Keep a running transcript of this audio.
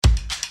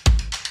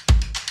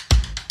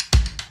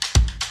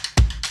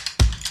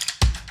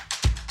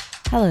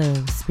Hello,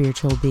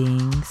 spiritual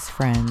beings,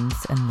 friends,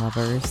 and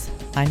lovers.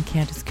 I'm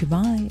Candace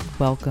Kumai.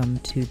 Welcome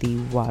to the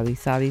Wabi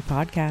Sabi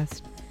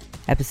podcast,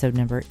 episode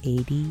number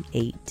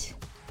 88.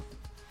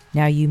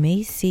 Now, you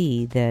may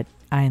see that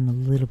I am a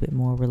little bit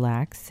more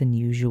relaxed than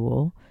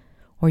usual,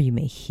 or you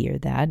may hear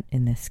that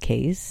in this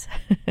case.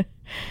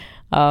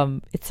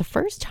 It's the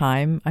first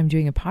time I'm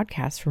doing a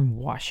podcast from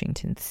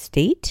Washington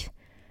State.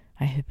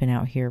 I have been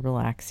out here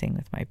relaxing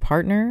with my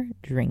partner,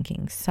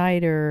 drinking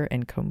cider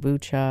and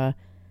kombucha,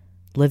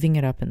 living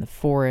it up in the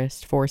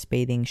forest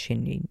bathing,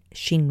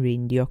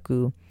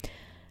 Shinrin-ryoku,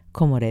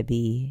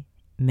 komorebi,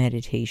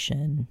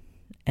 meditation,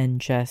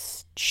 and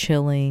just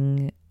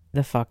chilling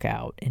the fuck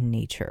out in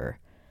nature.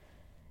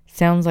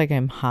 Sounds like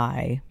I'm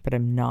high, but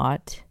I'm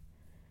not.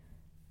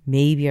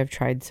 Maybe I've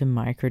tried some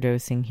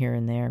microdosing here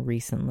and there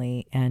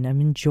recently, and I'm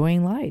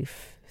enjoying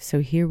life. So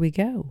here we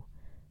go.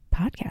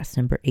 Podcast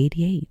number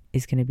 88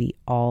 is going to be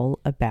all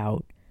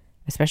about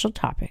a special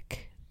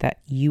topic that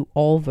you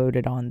all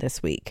voted on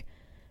this week.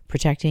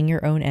 Protecting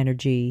your own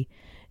energy,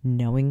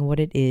 knowing what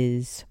it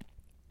is,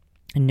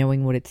 and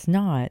knowing what it's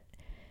not,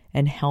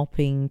 and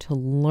helping to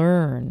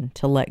learn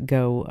to let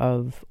go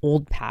of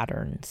old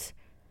patterns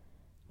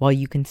while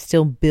you can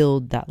still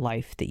build that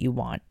life that you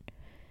want.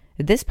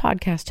 This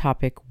podcast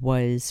topic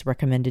was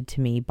recommended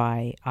to me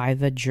by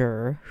Iva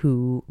Jur,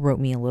 who wrote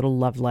me a little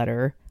love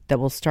letter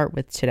that we'll start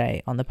with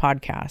today on the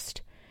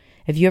podcast.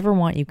 If you ever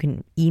want, you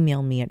can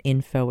email me at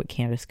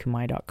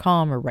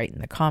info@candacekumai.com or write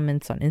in the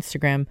comments on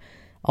Instagram.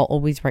 I'll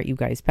always write you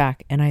guys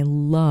back, and I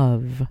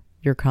love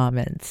your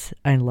comments.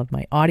 I love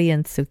my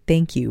audience, so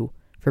thank you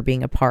for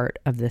being a part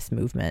of this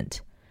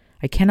movement.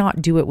 I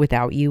cannot do it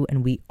without you,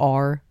 and we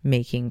are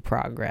making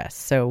progress.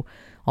 So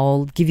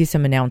I'll give you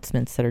some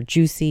announcements that are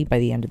juicy by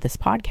the end of this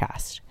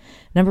podcast.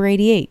 Number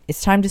 88,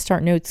 it's time to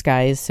start notes,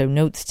 guys. So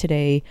notes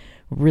today,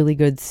 really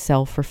good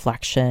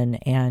self-reflection,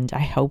 and I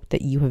hope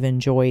that you have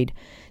enjoyed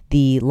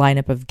the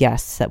lineup of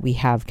guests that we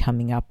have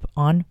coming up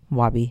on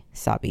Wabi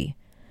Sabi.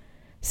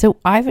 So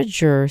Iva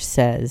Jur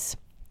says,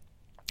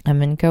 I'm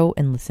going to go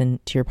and listen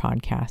to your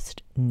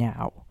podcast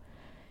now.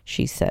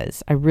 She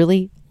says, I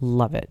really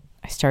love it.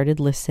 I started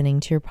listening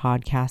to your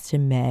podcast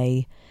in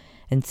May,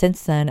 and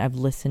since then I've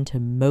listened to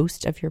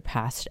most of your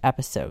past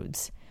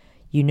episodes.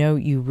 You know,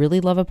 you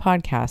really love a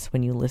podcast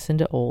when you listen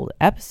to old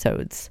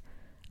episodes.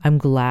 I'm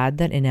glad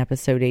that in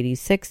episode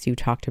 86 you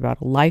talked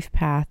about a life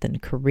path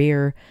and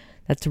career.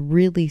 That's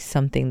really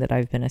something that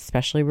I've been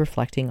especially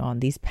reflecting on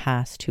these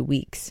past 2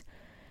 weeks.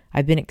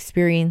 I've been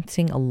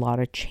experiencing a lot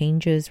of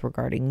changes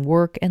regarding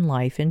work and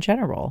life in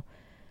general.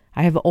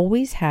 I have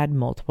always had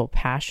multiple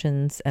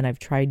passions, and I've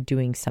tried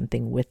doing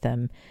something with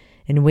them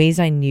in ways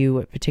I knew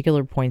at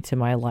particular points in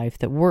my life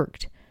that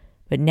worked.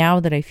 But now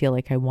that I feel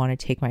like I want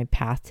to take my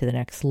path to the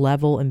next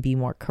level and be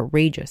more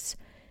courageous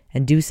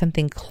and do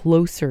something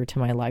closer to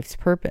my life's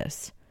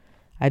purpose,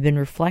 I've been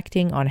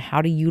reflecting on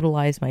how to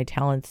utilize my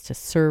talents to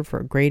serve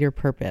for a greater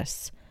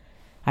purpose.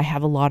 I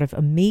have a lot of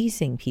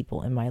amazing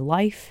people in my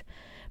life,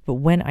 but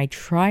when I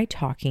try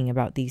talking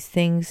about these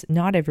things,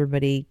 not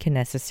everybody can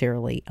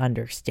necessarily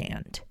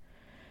understand.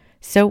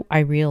 So I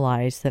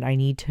realized that I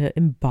need to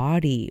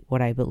embody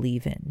what I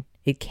believe in.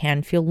 It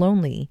can feel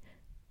lonely.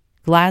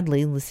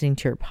 Gladly listening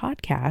to your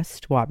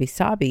podcast, Wabi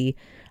Sabi,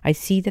 I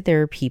see that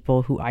there are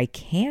people who I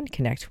can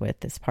connect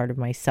with as part of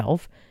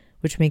myself,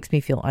 which makes me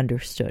feel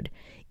understood,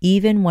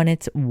 even when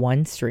it's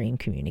one-stream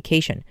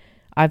communication.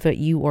 Iva,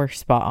 you are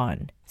spot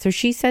on. So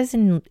she says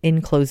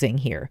in closing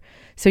here,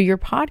 so your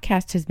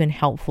podcast has been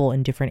helpful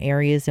in different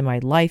areas in my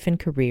life and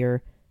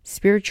career,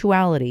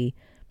 spirituality,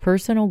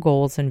 personal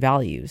goals, and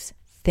values.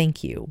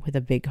 Thank you, with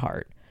a big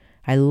heart.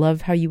 I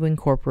love how you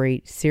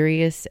incorporate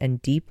serious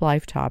and deep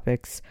life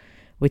topics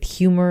with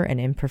humor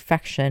and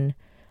imperfection.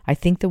 I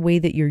think the way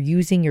that you're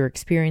using your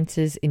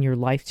experiences in your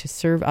life to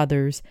serve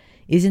others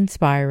is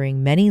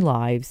inspiring many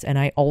lives, and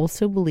I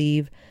also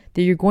believe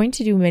that you're going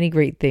to do many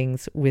great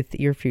things with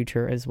your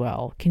future as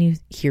well. Can you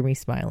hear me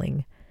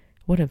smiling?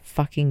 What a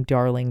fucking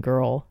darling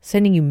girl.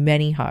 Sending you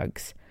many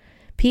hugs.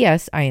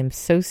 P.S. I am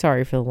so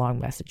sorry for the long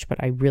message,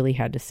 but I really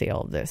had to say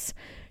all of this.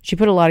 She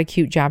put a lot of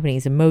cute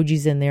Japanese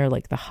emojis in there,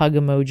 like the hug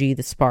emoji,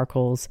 the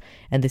sparkles,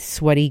 and the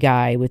sweaty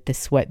guy with the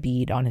sweat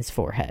bead on his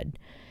forehead.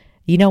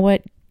 You know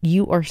what?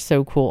 You are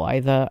so cool,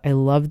 Iva. I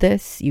love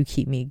this. You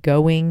keep me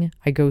going.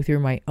 I go through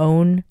my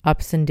own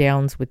ups and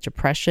downs with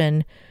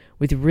depression,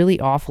 with really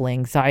awful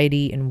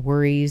anxiety and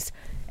worries.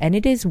 And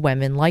it is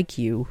women like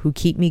you who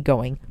keep me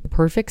going,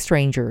 perfect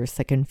strangers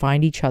that can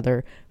find each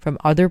other from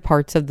other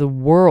parts of the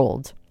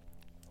world.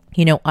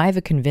 You know,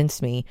 Iva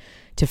convinced me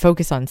to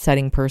focus on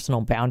setting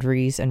personal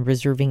boundaries and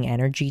reserving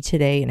energy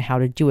today and how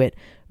to do it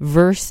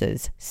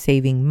versus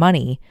saving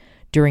money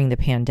during the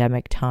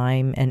pandemic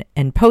time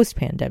and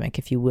post-pandemic,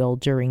 if you will,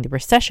 during the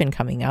recession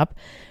coming up.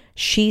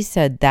 She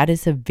said that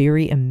is a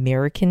very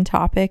American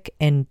topic,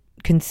 and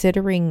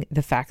considering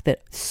the fact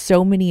that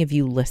so many of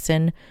you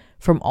listen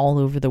from all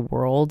over the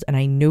world, and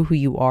I know who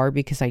you are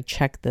because I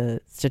check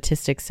the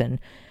statistics and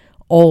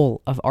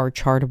all of our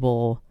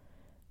Chartable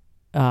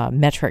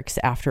metrics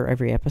after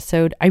every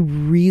episode.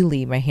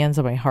 My hands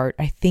on my heart,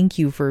 I thank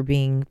you for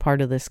being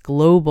part of this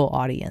global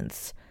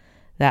audience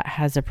that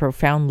has a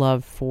profound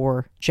love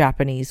for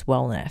Japanese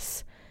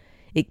wellness.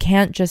 It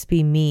can't just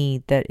be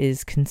me that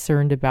is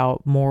concerned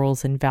about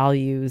morals and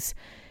values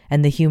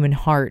and the human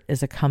heart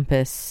as a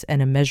compass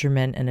and a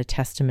measurement and a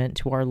testament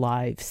to our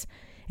lives.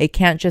 It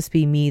can't just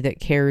be me that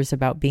cares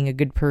about being a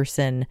good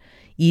person,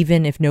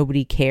 even if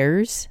nobody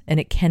cares. And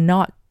it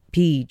cannot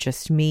be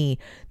just me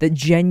that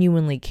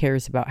genuinely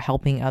cares about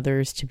helping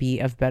others to be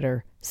of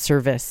better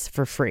service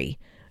for free,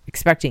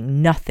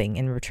 expecting nothing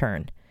in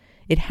return.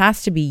 It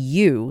has to be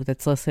you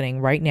that's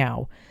listening right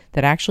now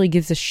that actually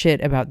gives a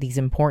shit about these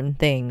important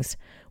things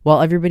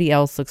while everybody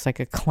else looks like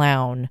a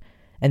clown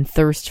and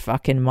thirst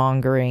fucking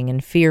mongering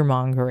and fear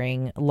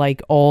mongering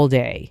like all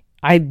day.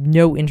 I have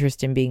no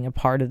interest in being a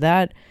part of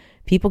that.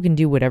 People can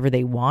do whatever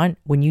they want.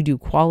 When you do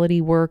quality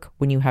work,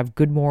 when you have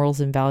good morals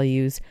and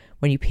values,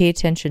 when you pay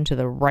attention to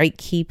the right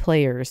key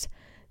players,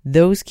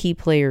 those key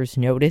players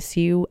notice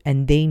you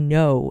and they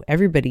know,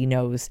 everybody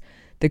knows,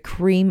 the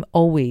cream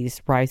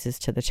always rises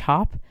to the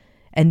top.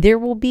 And there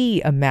will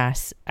be a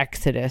mass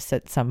exodus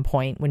at some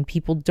point when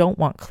people don't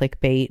want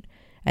clickbait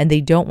and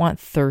they don't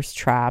want thirst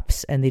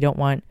traps and they don't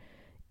want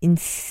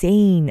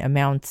insane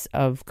amounts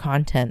of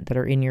content that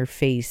are in your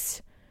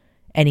face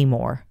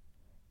anymore.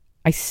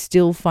 I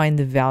still find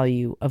the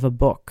value of a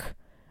book.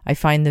 I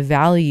find the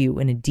value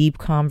in a deep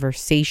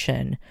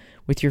conversation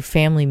with your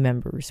family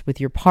members, with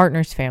your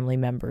partner's family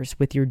members,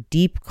 with your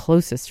deep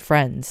closest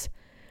friends.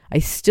 I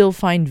still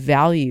find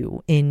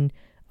value in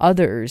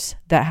others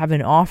that have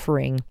an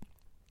offering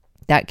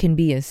that can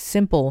be as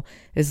simple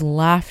as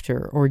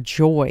laughter or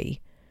joy,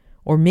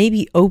 or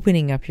maybe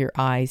opening up your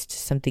eyes to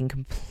something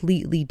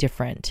completely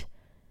different.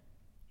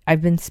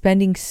 I've been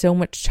spending so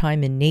much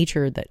time in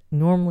nature that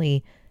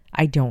normally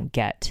I don't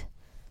get.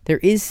 There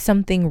is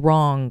something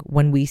wrong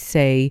when we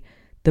say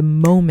the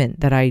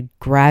moment that I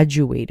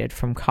graduated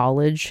from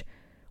college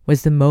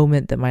was the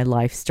moment that my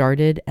life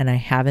started, and I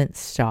haven't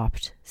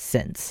stopped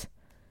since.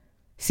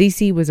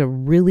 Cece was a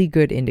really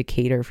good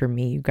indicator for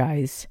me, you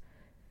guys.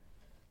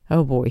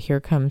 Oh boy, here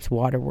comes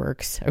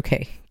Waterworks.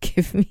 Okay,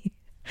 give me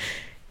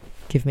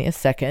a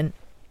second.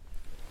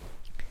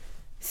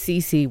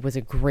 Cece was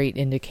a great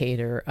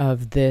indicator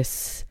of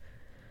this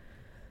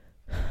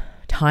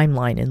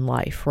timeline in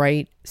life,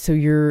 right? So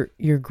you're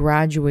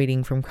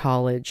graduating from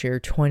college, you're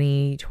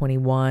 20,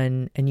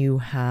 21, and you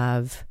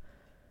have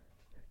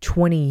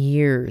 20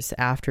 years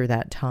after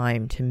that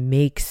time to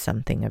make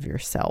something of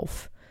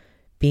yourself.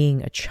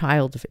 Being a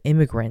child of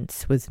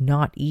immigrants was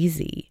not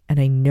easy, and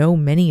I know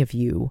many of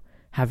you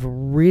have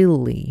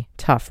really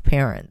tough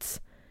parents,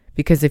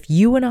 because if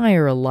you and I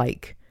are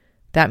alike,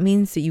 that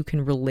means that you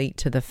can relate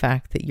to the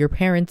fact that your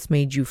parents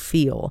made you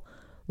feel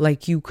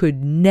like you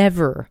could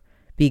never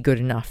be good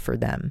enough for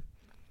them.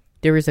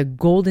 There is a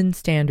golden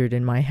standard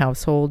in my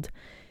household,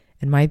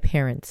 and my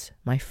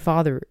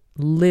father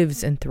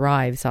lives and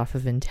thrives off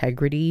of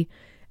integrity,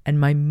 and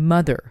my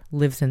mother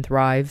lives and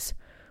thrives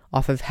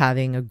off of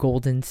having a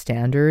golden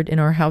standard in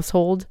our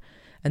household,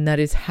 and that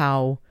is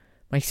how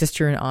my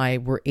sister and I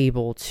were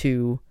able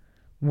to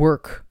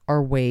work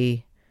our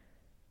way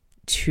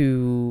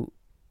to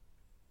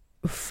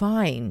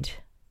find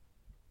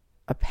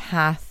a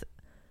path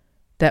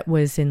that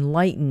was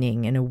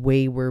enlightening in a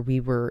way where we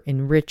were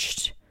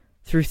enriched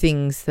through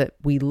things that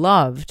we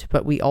loved,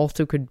 but we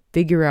also could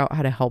figure out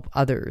how to help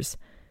others.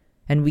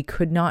 And we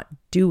could not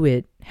do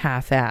it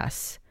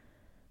half-ass.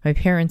 My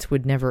parents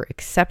would never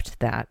accept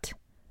that.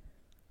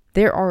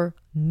 There are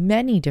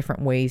many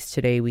different ways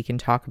today we can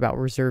talk about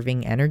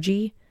reserving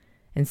energy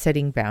and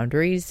setting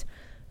boundaries,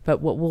 but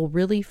what we'll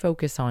really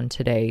focus on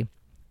today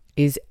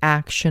is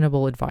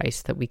actionable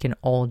advice that we can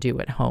all do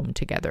at home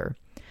together.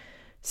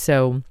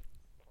 So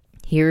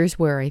here's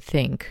where I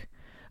think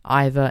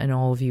Iva and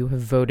all of you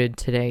have voted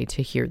today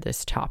to hear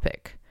this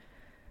topic.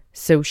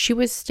 So she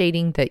was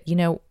stating that,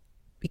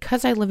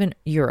 because I live in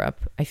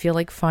Europe, I feel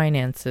like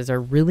finances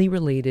are really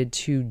related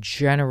to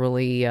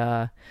generally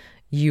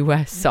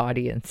U.S.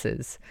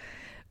 audiences.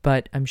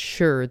 But I'm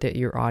sure that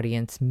your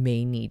audience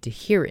may need to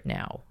hear it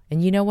now.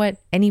 And you know what?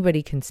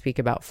 Anybody can speak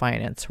about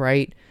finance,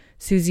 right?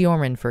 Susie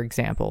Orman, for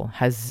example,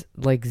 has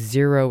like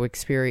zero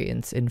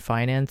experience in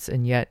finance,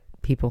 and yet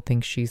people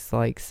think she's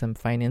like some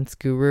finance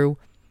guru.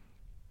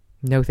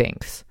 No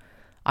thanks.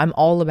 I'm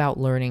all about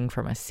learning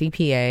from a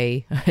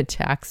CPA, a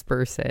tax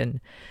person.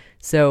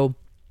 So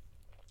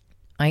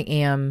I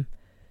am,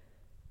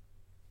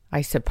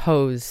 I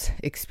suppose,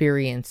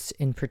 experienced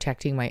in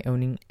protecting my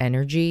own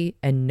energy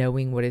and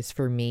knowing what is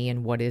for me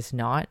and what is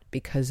not,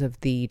 because of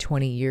the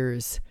 20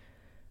 years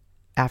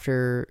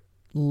after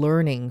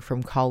learning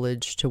from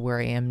college to where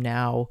I am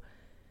now.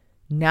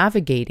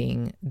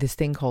 Navigating this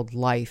thing called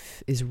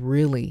life is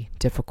really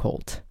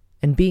difficult.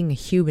 And being a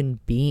human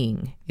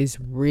being is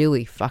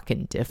really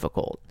fucking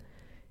difficult.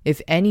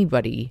 If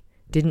anybody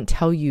didn't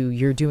tell you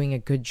you're doing a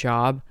good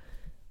job,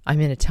 I'm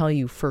going to tell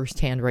you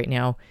firsthand right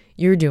now,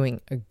 you're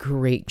doing a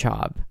great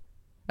job,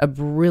 a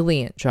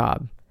brilliant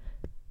job.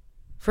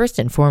 First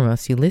and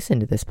foremost, you listen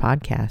to this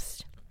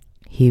podcast.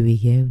 Here we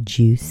go,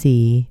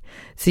 juicy.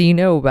 So you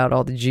know about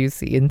all the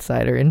juicy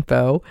insider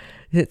info.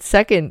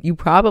 Second, you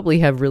probably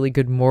have really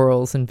good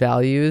morals and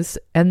values.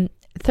 And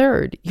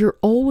third, you're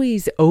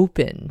always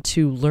open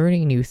to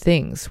learning new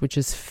things, which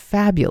is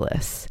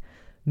fabulous.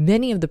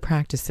 Many of the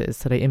practices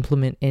that I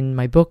implement in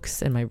my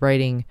books and my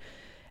writing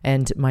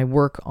and my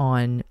work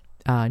on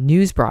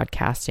news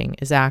broadcasting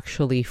is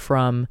actually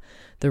from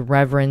the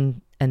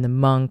Reverend and the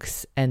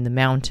monks and the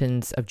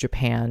mountains of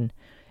Japan,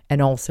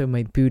 and also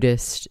my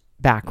Buddhist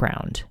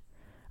background.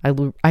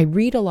 I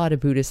read a lot of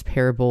Buddhist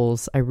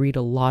parables. I read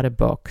a lot of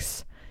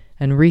books.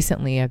 And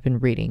recently I've been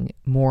reading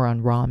more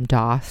on Ram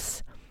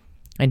Dass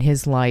and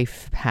his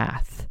life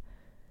path.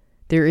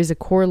 There is a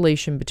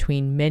correlation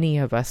between many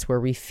of us where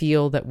we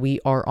feel that we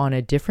are on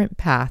a different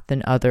path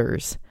than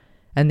others.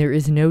 And there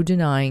is no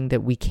denying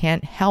that we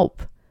can't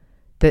help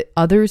that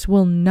others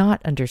will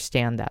not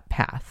understand that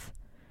path.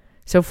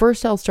 So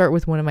first I'll start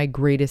with one of my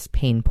greatest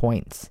pain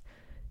points,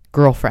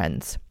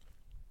 girlfriends.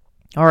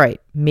 All right,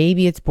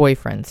 maybe it's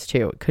boyfriends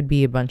too. It could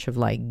be a bunch of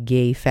like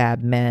gay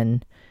fab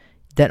men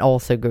that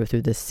also go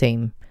through the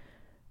same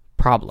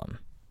problem.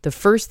 The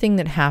first thing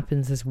that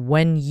happens is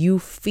when you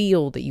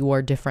feel that you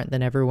are different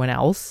than everyone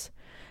else,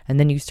 and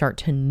then you start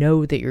to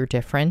know that you're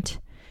different,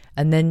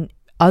 and then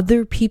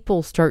other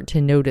people start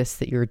to notice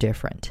that you're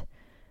different.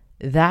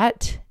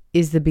 That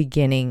is the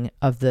beginning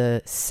of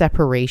the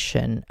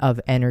separation of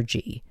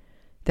energy.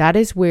 That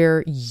is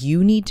where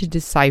you need to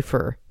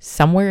decipher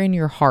somewhere in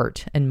your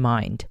heart and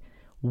mind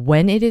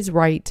when it is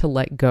right to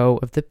let go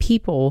of the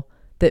people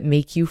that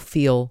make you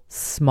feel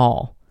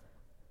small.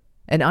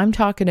 And I'm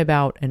talking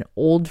about an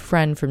old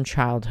friend from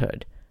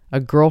childhood,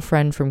 a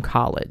girlfriend from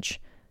college,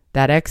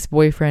 that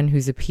ex-boyfriend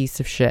who's a piece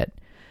of shit.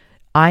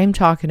 I'm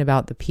talking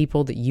about the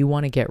people that you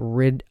want to get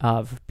rid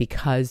of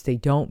because they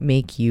don't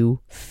make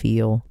you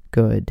feel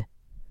good.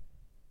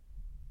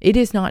 It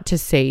is not to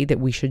say that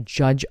we should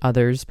judge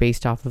others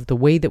based off of the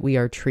way that we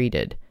are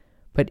treated,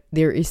 but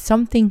there is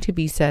something to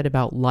be said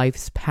about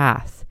life's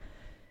path.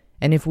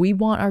 And if we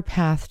want our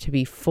path to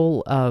be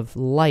full of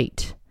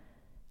light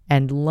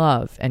and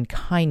love and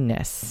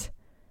kindness,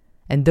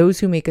 and those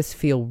who make us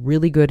feel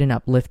really good and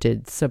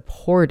uplifted,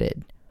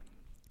 supported,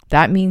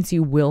 that means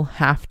you will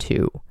have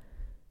to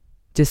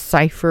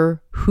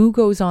decipher who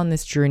goes on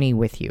this journey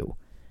with you.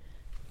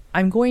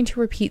 I'm going to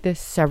repeat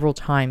this several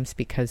times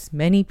because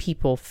many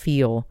people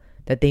feel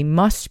that they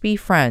must be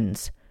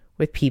friends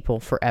with people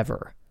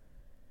forever.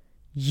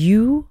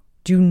 You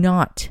do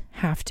not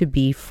have to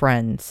be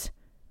friends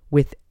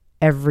with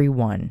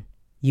everyone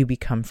you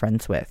become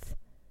friends with.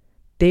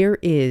 There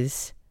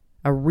is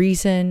a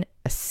reason,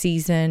 a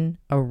season,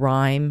 a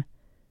rhyme.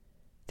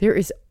 There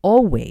is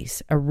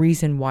always a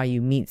reason why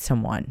you meet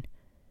someone,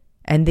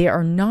 and they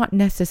are not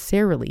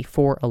necessarily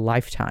for a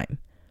lifetime.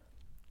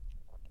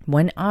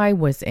 When I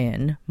was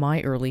in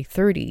my early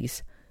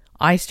 30s,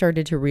 I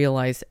started to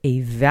realize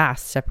a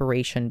vast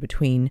separation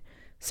between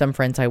some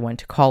friends I went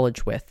to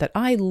college with that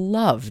I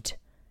loved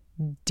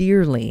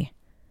dearly.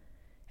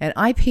 And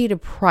I paid a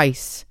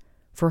price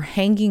for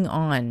hanging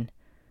on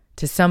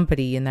to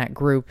somebody in that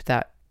group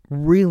that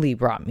really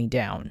brought me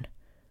down.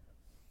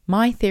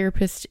 My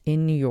therapist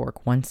in New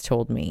York once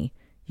told me,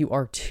 "You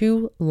are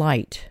too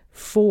light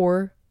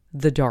for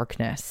the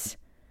darkness."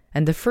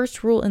 And the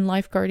first rule in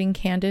lifeguarding,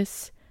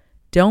 Candace,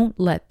 don't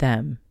let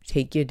them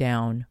take you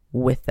down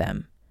with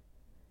them.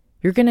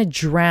 You're going to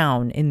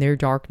drown in their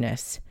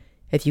darkness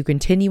if you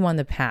continue on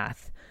the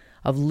path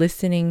of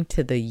listening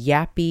to the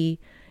yappy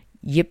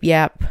yip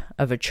yap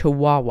of a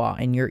chihuahua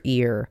in your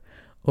ear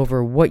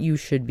over what you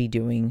should be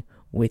doing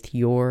with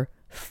your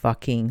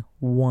fucking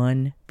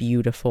one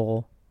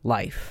beautiful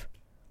life.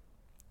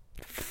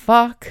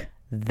 Fuck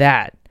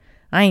that.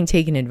 I ain't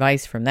taking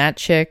advice from that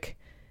chick,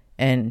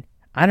 and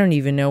I don't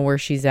even know where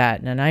she's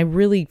at, and I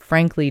really,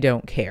 frankly,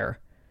 don't care.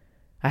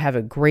 I have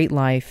a great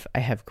life. I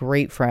have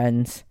great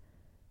friends.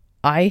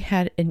 I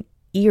had an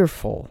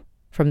earful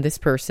from this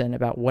person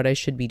about what I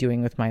should be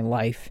doing with my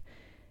life,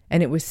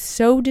 and it was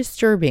so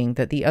disturbing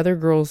that the other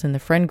girls in the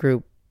friend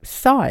group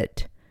saw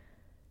it.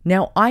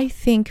 Now, I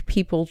think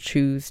people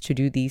choose to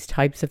do these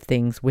types of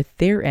things with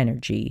their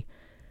energy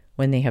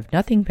when they have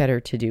nothing better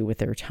to do with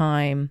their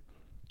time,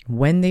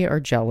 when they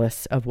are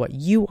jealous of what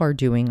you are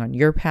doing on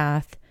your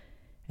path,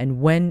 and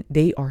when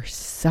they are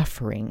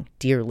suffering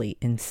dearly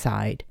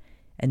inside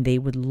and they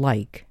would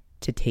like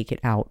to take it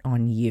out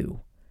on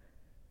you.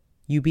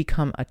 You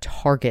become a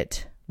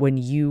target when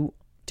you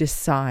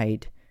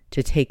decide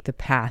to take the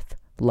path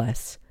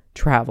less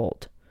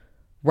traveled.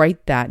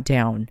 Write that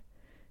down.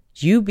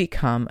 You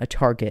become a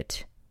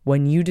target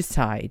when you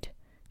decide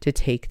to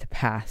take the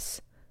path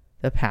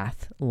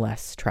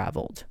less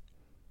traveled.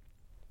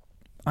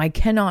 I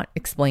cannot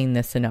explain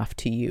this enough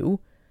to you.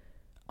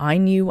 I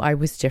knew I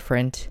was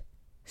different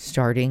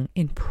starting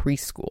in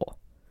preschool.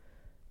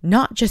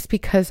 Not just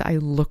because I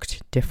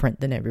looked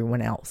different than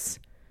everyone else.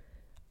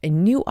 I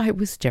knew I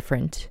was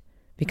different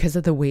because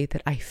of the way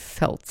that I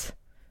felt.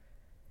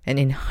 And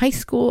in high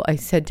school, I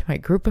said to my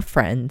group of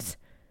friends,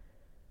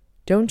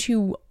 "Don't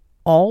you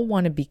all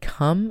want to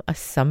become a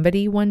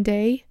somebody one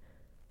day,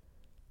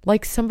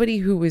 like somebody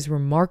who is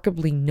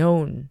remarkably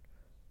known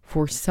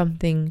for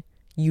something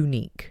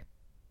unique,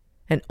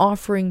 an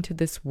offering to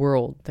this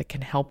world that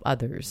can help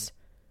others,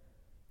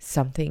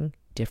 something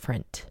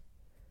different.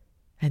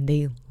 And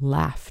they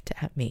laughed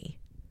at me.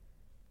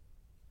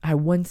 I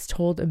once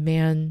told a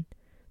man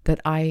that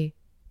I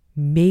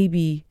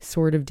maybe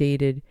sort of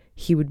dated,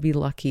 he would be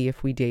lucky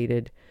if we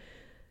dated,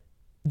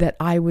 that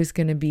I was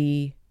going to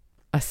be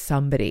a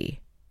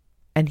somebody.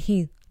 And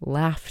he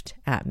laughed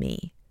at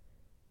me.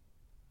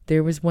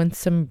 There was once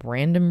some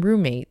random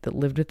roommate that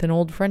lived with an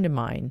old friend of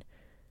mine.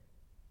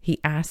 He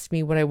asked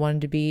me what I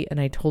wanted to be, and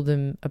I told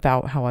him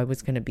about how I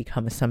was going to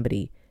become a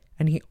somebody.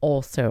 And he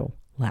also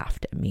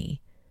laughed at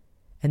me.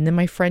 And then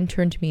my friend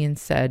turned to me and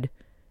said,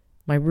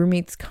 my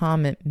roommate's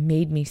comment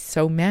made me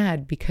so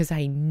mad because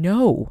I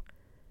know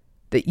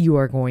that you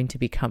are going to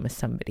become a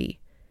somebody.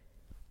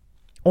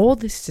 All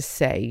this to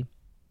say,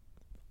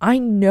 I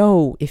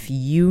know if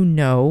you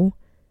know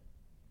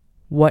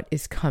what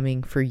is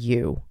coming for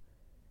you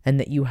and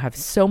that you have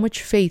so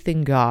much faith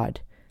in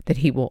God that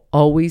He will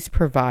always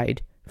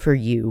provide for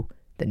you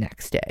the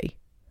next day.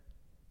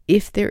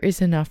 If there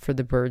is enough for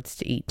the birds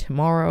to eat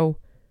tomorrow,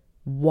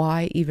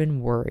 why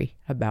even worry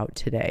about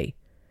today?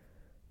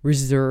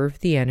 Reserve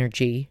the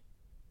energy.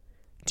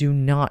 Do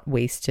not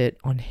waste it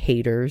on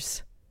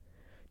haters.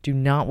 Do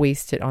not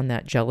waste it on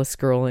that jealous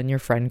girl in your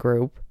friend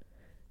group.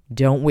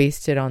 Don't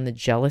waste it on the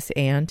jealous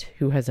aunt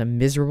who has a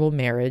miserable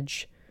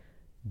marriage.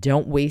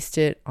 Don't waste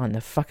it on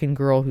the fucking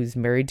girl who's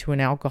married to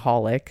an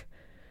alcoholic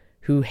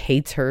who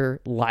hates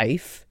her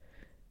life.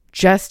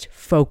 Just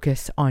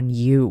focus on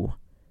you.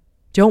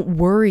 Don't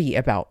worry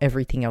about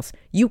everything else.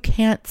 You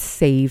can't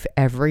save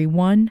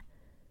everyone.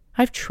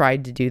 I've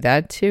tried to do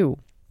that too.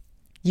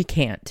 You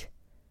can't.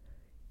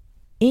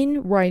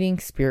 In writing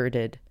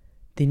Spirited,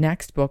 the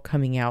next book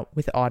coming out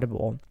with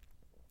Audible,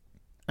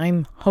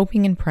 I'm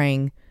hoping and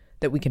praying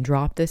that we can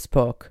drop this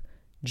book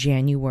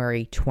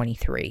January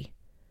 23.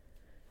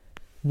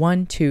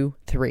 1, 2,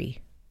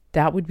 3.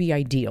 That would be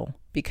ideal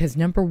because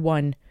number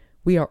one,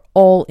 we are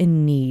all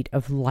in need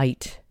of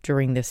light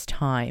during this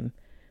time.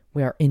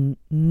 We are in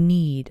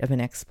need of an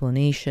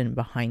explanation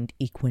behind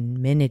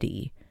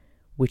equanimity,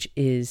 which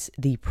is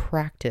the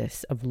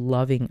practice of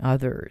loving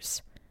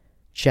others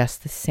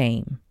just the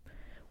same.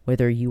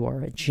 Whether you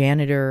are a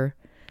janitor,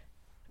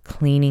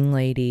 cleaning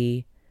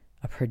lady,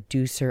 a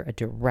producer, a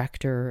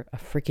director, a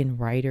freaking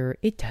writer,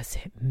 it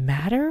doesn't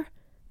matter.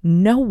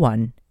 No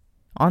one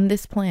on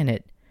this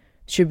planet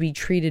should be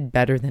treated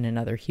better than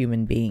another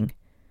human being.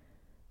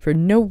 For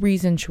no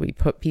reason should we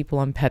put people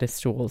on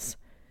pedestals.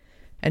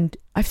 And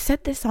I've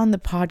said this on the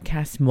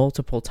podcast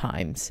multiple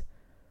times.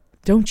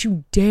 Don't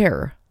you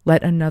dare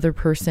let another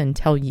person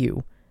tell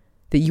you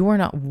that you are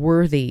not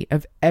worthy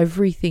of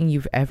everything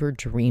you've ever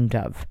dreamed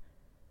of.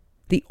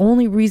 The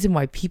only reason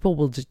why people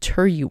will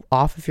deter you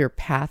off of your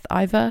path,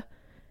 Iva,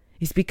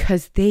 is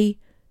because they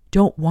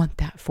don't want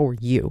that for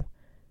you.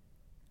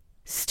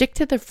 Stick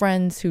to the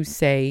friends who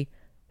say,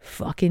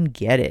 fucking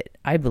get it.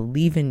 I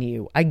believe in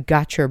you. I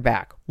got your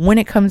back. When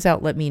it comes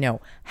out, let me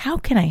know. How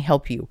can I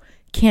help you?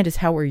 Candace,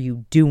 how are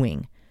you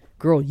doing?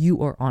 Girl,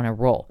 you are on a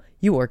roll.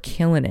 You are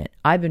killing it.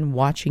 I've been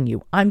watching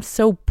you. I'm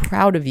so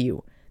proud of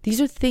you. These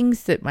are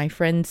things that my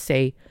friends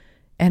say,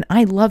 and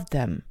I love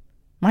them.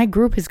 My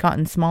group has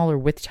gotten smaller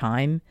with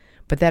time,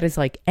 but that is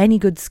like any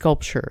good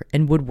sculpture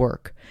and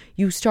woodwork.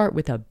 You start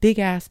with a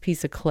big-ass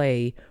piece of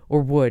clay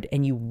or wood,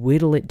 and you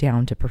whittle it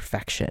down to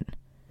perfection.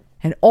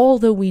 And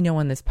although we know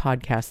on this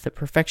podcast that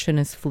perfection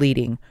is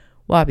fleeting,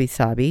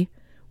 wabi-sabi,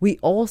 we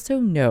also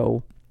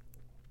know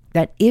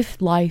that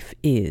if life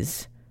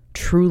is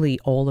truly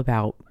all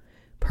about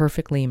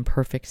perfectly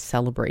imperfect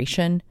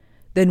celebration,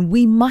 then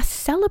we must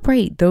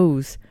celebrate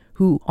those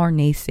who are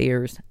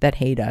naysayers that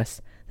hate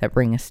us, that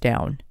bring us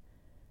down.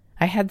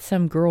 I had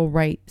some girl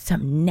write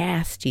some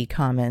nasty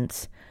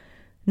comments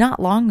not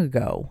long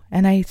ago,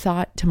 and I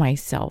thought to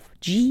myself,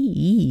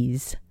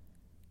 geez,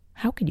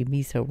 how could you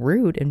be so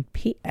rude? And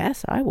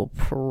P.S., I will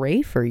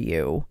pray for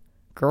you.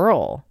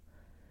 Girl,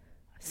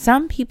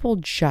 some people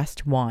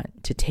just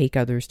want to take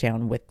others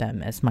down with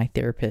them, as my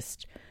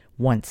therapist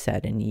once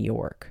said in New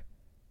York.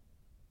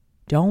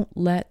 Don't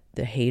let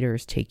the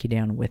haters take you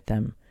down with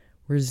them.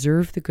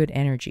 Reserve the good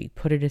energy.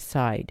 Put it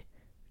aside.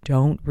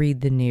 Don't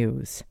read the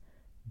news.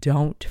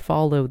 Don't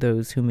follow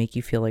those who make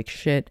you feel like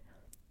shit.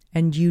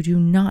 And you do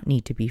not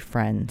need to be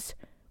friends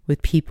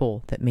with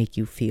people that make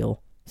you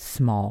feel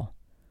small.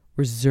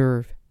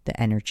 Reserve the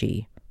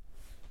energy.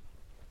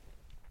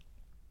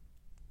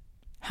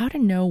 How to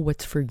know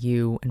what's for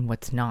you and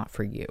what's not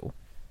for you.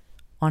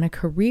 On a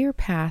career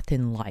path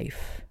in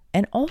life,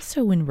 and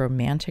also in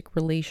romantic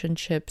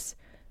relationships,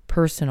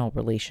 personal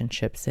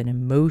relationships, and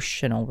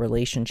emotional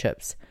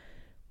relationships,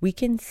 we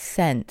can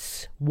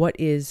sense what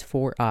is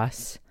for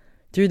us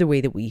through the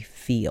way that we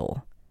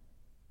feel.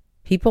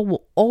 People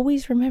will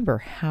always remember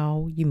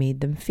how you made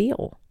them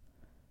feel.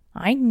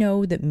 I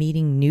know that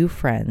meeting new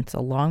friends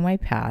along my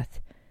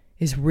path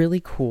is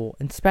really cool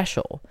and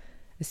special,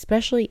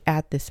 especially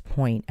at this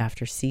point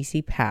after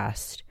Cece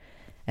passed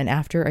and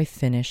after I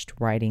finished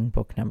writing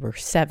book number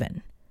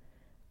 7.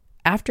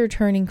 After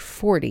turning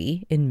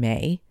 40 in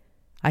May,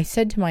 I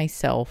said to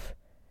myself,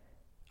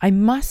 I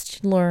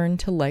must learn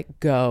to let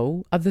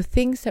go of the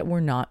things that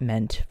were not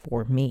meant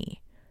for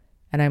me,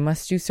 and I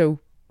must do so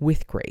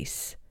with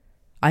grace.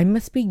 I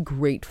must be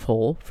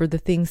grateful for the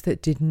things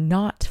that did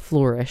not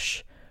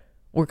flourish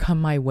or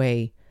come my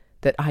way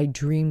that I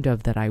dreamed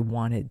of, that I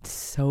wanted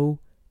so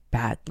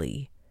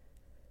badly.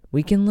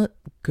 We can let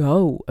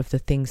go of the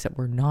things that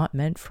were not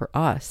meant for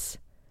us,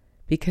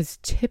 because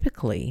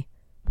typically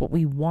what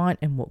we want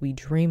and what we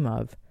dream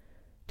of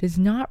does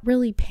not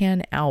really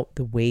pan out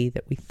the way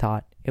that we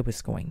thought it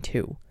was going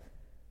to.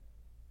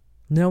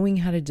 Knowing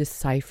how to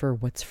decipher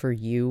what's for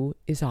you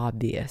is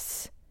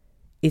obvious.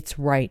 It's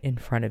right in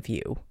front of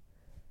you.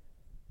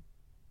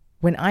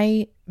 When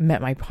I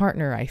met my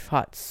partner, I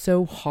fought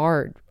so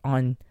hard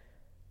on,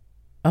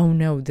 oh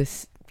no,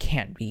 this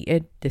can't be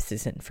it. This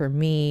isn't for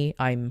me.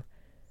 I'm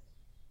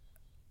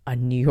a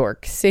New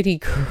York City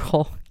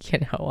girl.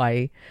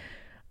 I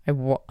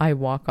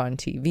walk on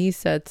TV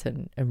sets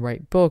and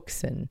write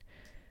books, and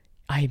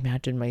I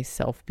imagined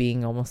myself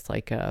being almost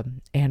like a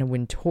Anna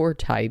Wintour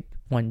type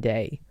one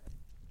day.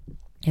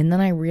 And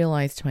then I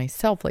realized to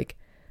myself, like,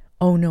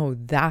 oh no,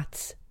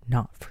 that's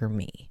not for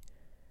me.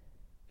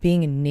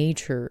 Being in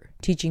nature,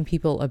 teaching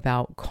people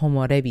about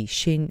komorebi,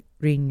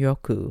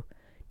 shinrin-yoku,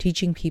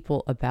 teaching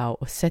people about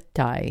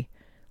osetai,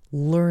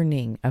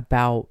 learning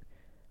about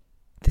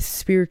the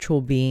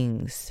spiritual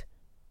beings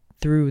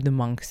through the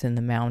monks in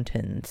the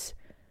mountains,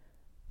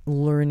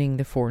 learning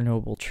the Four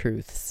Noble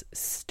Truths,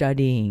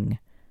 studying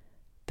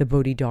the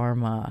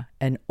Bodhidharma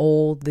and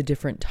all the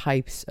different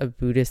types of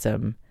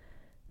Buddhism,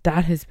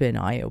 that has been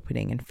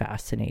eye-opening and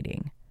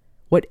fascinating.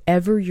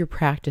 Whatever your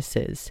practice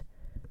is,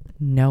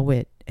 know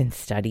it and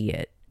study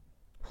it.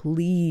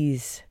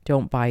 Please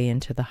don't buy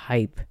into the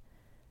hype.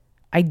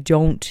 I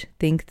don't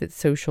think that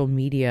social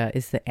media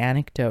is the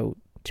antidote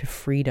to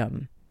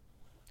freedom.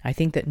 I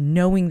think that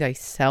knowing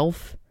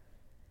thyself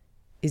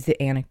is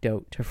the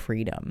antidote to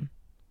freedom.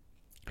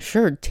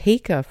 Sure,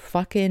 take a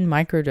fucking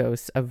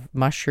microdose of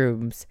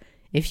mushrooms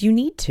if you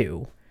need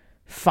to.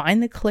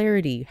 Find the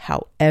clarity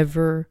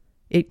however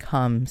it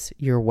comes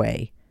your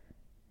way.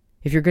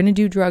 If you're going to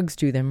do drugs,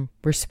 do them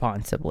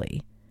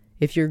responsibly.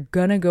 If you're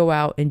going to go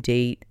out and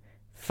date,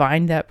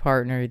 find that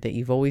partner that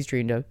you've always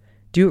dreamed of,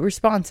 do it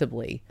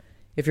responsibly.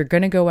 If you're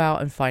going to go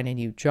out and find a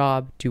new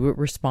job, do it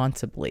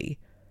responsibly.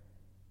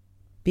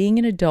 Being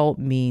an adult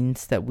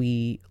means that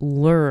we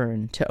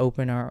learn to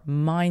open our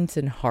minds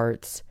and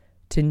hearts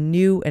to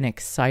new and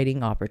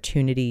exciting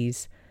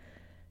opportunities.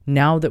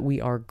 Now that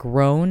we are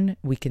grown,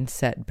 we can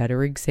set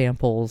better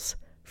examples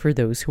for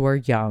those who are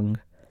young,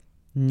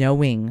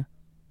 knowing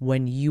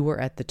when you are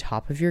at the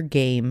top of your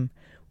game,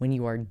 when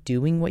you are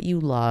doing what you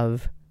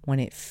love, when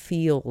it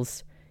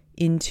feels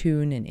in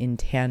tune and in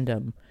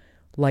tandem,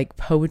 like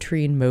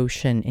poetry in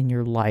motion in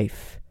your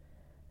life.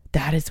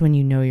 That is when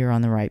you know you're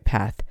on the right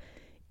path.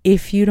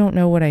 If you don't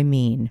know what I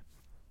mean,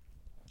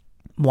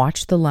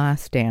 watch The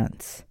Last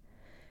Dance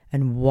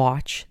and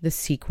watch the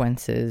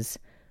sequences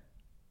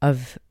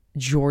of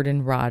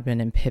Jordan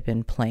Rodman and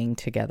Pippen playing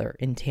together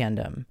in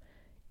tandem.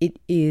 It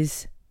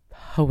is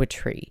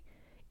poetry.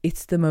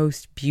 It's the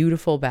most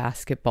beautiful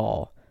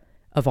basketball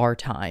of our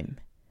time.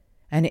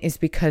 And it is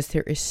because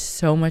there is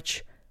so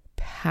much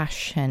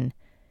passion,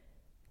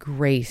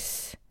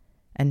 grace,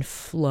 and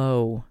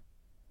flow.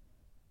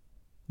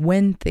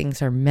 When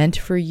things are meant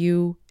for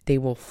you, they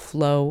will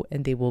flow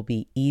and they will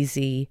be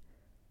easy.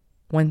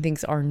 When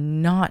things are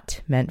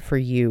not meant for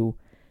you,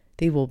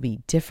 they will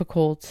be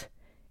difficult.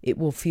 It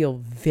will feel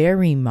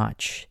very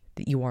much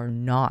that you are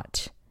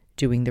not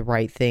doing the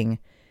right thing.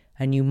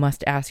 And you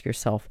must ask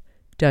yourself,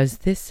 does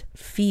this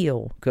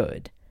feel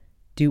good?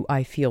 Do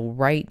I feel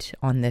right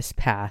on this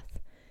path?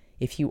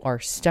 If you are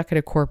stuck at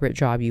a corporate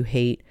job you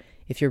hate,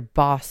 if your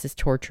boss is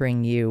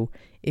torturing you,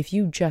 if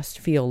you just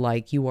feel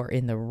like you are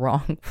in the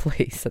wrong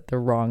place at the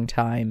wrong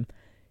time,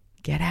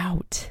 get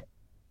out.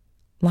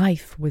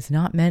 Life was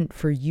not meant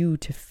for you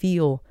to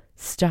feel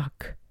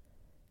stuck.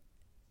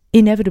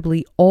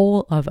 Inevitably,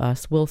 all of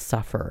us will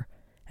suffer,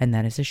 and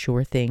that is a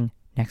sure thing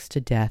next to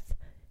death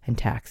and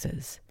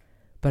taxes.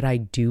 But I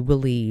do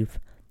believe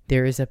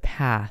there is a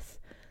path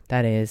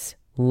that is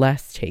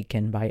less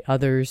taken by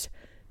others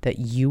that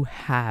you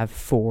have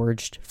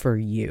forged for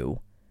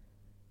you.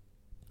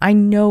 I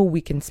know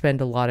we can spend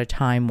a lot of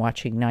time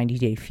watching 90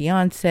 Day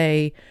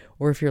Fiancé,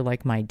 or if you're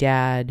like my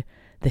dad,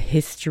 The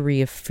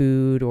History of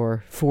Food,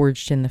 or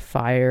Forged in the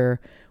Fire,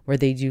 where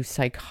they do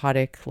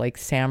psychotic like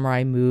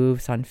samurai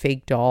moves on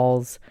fake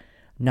dolls.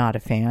 Not a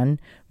fan,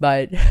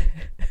 but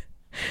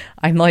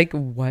I'm like,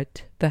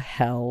 what the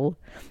hell?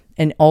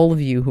 And all of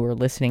you who are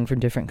listening from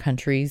different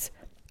countries,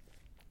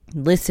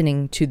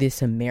 listening to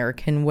this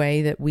American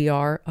way that we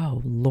are,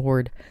 oh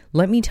Lord,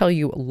 let me tell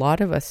you, a lot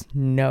of us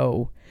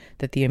know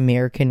that the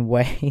American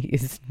way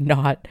is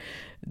not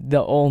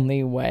the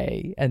only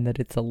way and that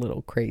it's a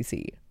little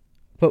crazy.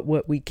 But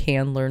what we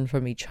can learn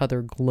from each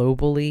other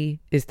globally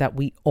is that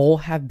we all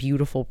have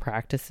beautiful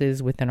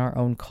practices within our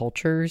own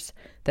cultures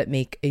that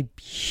make a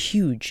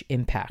huge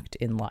impact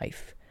in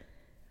life.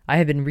 I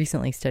have been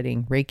recently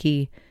studying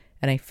Reiki,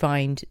 and I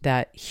find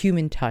that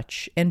human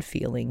touch and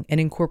feeling and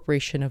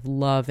incorporation of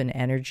love and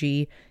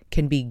energy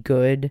can be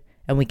good,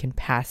 and we can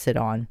pass it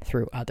on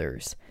through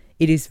others.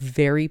 It is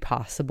very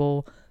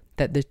possible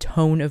that the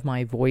tone of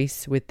my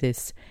voice with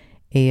this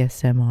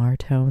ASMR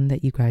tone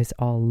that you guys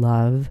all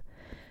love,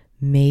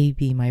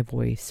 maybe my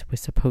voice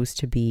was supposed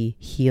to be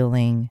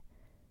healing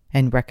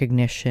and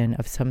recognition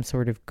of some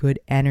sort of good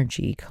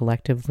energy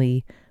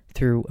collectively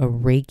through a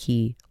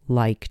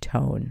Reiki-like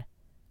tone.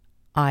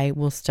 I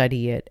will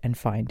study it and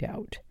find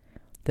out.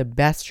 The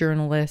best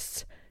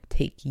journalists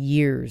take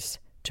years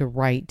to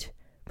write,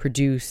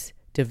 produce,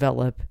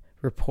 develop,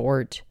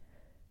 report,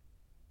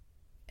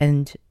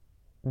 and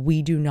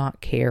we do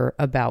not care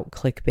about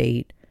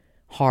clickbait,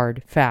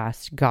 hard,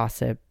 fast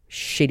gossip,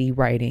 shitty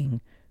writing,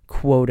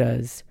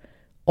 quotas,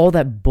 all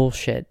that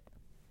bullshit.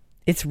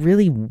 It's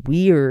really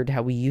weird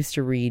how we used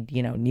to read,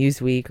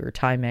 Newsweek or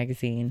Time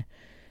magazine,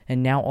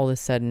 and now all of a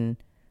sudden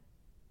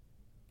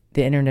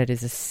the internet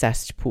is a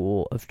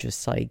cesspool of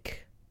just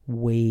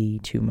way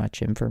too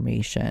much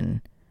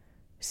information.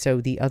 So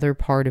the other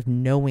part of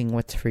knowing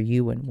what's for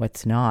you and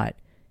what's not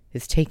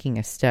is taking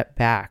a step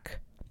back,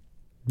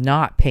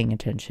 not paying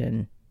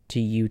attention to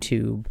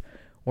YouTube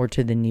or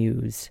to the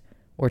news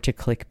or to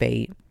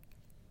clickbait,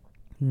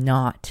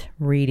 not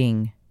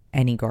reading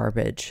any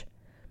garbage,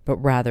 but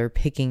rather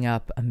picking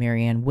up a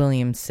Marianne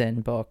Williamson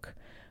book,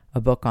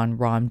 a book on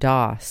Ram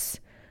Dass,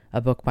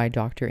 a book by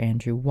Dr.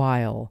 Andrew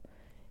Weil.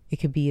 It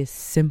could be as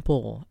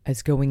simple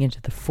as going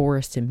into the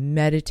forest and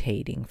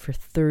meditating for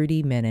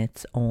 30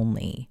 minutes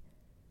only.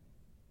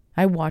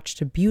 I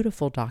watched a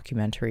beautiful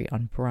documentary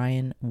on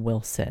Brian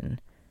Wilson,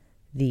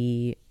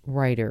 the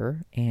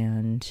writer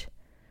and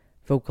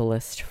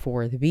vocalist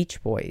for the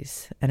Beach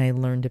Boys, and I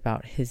learned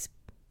about his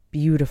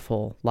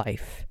beautiful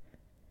life.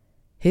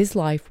 His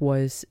life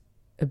was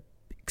an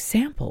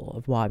example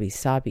of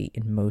wabi-sabi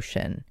in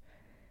motion.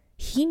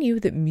 He knew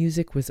that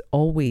music was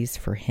always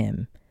for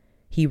him.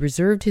 He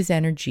reserved his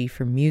energy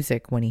for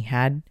music when he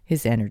had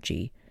his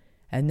energy,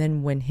 and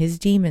then when his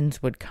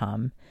demons would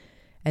come,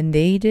 and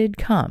they did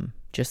come,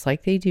 just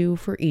like they do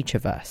for each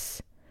of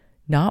us,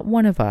 not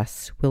one of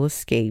us will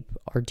escape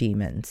our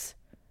demons.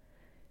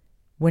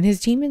 When his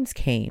demons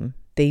came,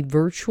 they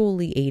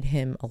virtually ate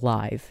him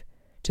alive,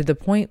 to the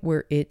point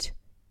where it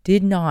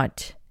did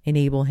not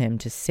enable him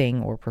to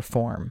sing or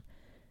perform.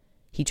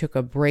 He took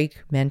a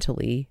break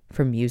mentally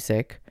from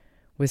music,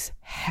 was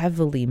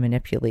heavily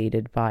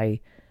manipulated by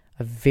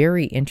a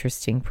very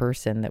interesting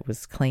person that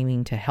was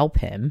claiming to help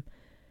him.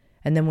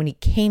 And then when he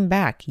came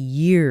back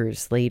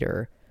years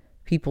later,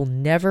 people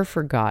never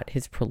forgot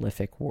his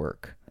prolific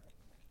work.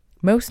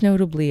 Most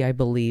notably, I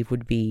believe,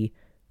 would be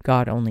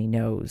God Only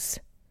Knows,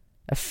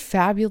 a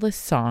fabulous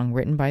song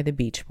written by the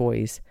Beach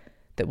Boys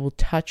that will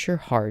touch your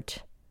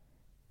heart.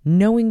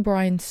 Knowing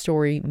Brian's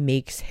story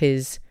makes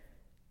his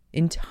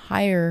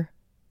entire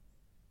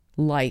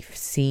life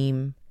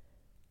seem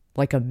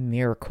like a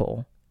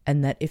miracle,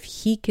 and that if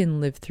he can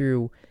live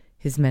through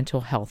his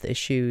mental health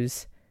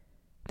issues,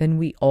 then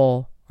we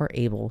all are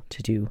able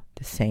to do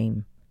the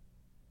same.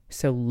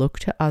 So look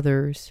to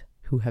others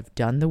who have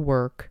done the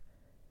work,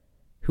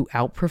 who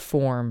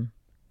outperform,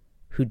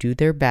 who do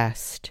their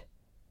best,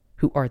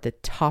 who are at the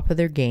top of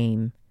their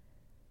game.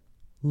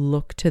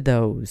 Look to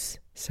those.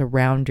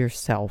 Surround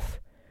yourself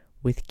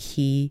with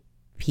key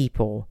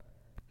people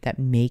that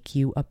make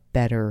you a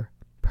better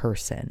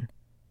person.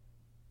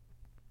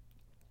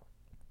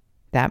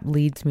 That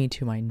leads me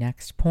to my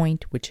next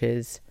point, which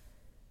is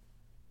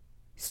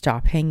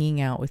stop hanging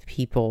out with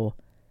people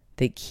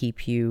that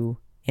keep you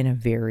in a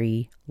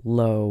very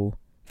low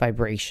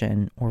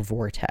vibration or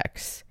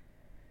vortex.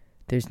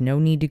 There's no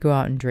need to go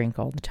out and drink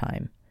all the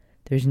time.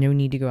 There's no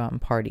need to go out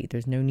and party.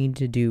 There's no need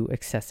to do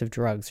excessive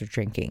drugs or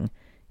drinking.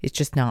 It's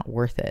just not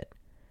worth it.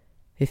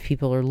 If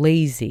people are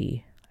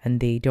lazy and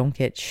they don't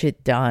get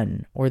shit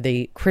done, or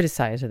they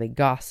criticize or they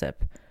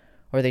gossip,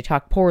 or they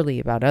talk poorly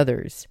about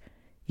others,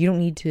 you don't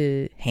need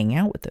to hang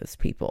out with those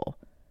people.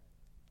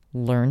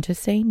 Learn to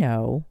say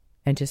no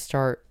and to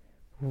start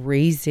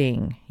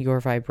raising your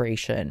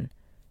vibration.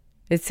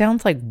 It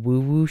sounds like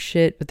woo-woo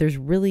shit, but there's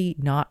really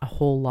not a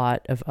whole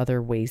lot of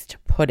other ways to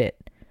put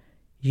it.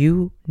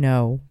 You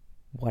know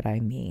what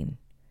I mean.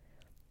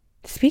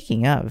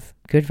 Speaking of,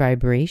 Good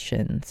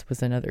Vibrations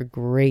was another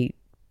great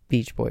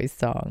Beach Boys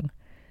song.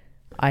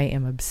 I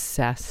am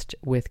obsessed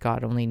with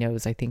God Only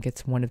Knows. I think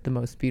it's one of the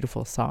most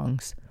beautiful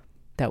songs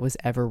that was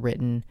ever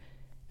written.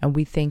 And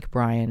we thank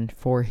Brian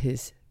for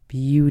his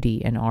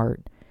beauty and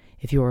art.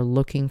 If you are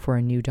looking for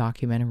a new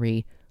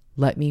documentary,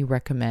 let me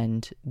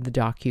recommend the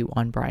docu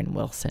on Brian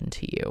Wilson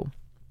to you.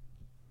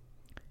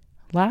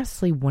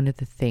 Lastly, one of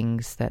the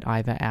things that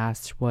Iva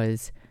asked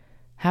was,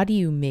 how do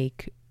you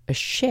make a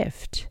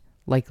shift,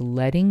 like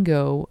letting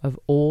go of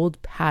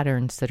old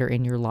patterns that are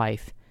in your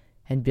life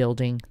and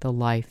building the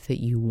life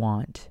that you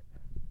want?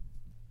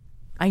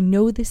 I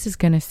know this is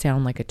going to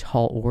sound like a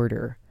tall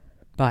order,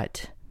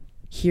 but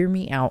hear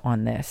me out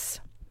on this.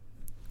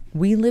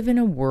 We live in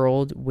a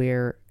world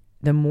where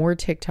the more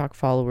TikTok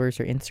followers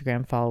or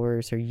Instagram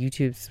followers or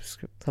YouTube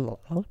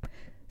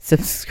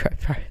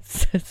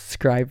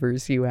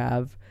subscribers you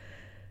have,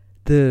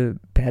 the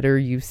better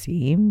you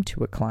seem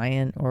to a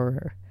client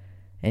or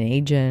an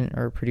agent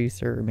or a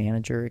producer or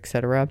manager,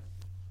 etc.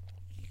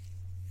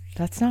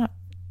 That's not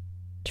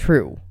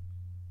true.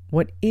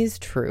 What is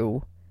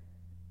true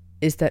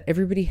is that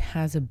everybody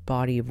has a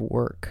body of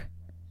work.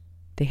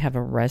 They have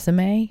a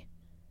resume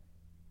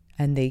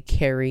and they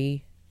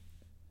carry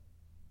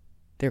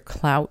their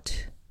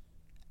clout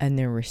and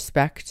their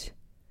respect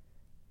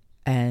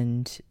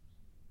and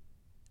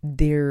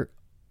their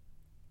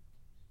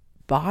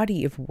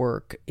body of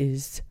work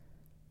is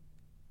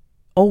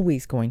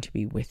always going to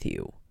be with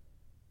you.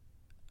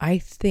 I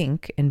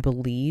think and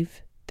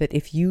believe that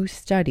if you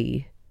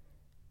study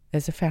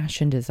as a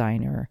fashion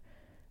designer,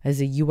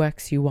 as a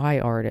UX UI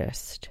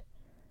artist,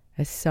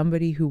 as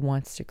somebody who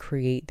wants to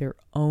create their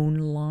own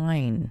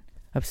line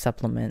of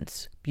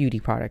supplements, beauty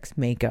products,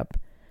 makeup,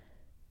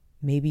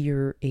 maybe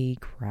you're a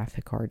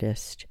graphic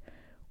artist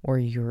or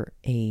you're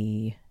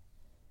a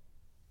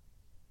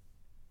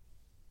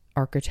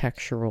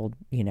architectural,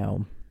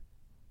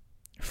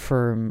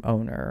 firm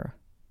owner,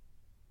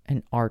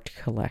 an art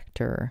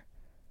collector.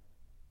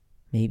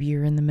 Maybe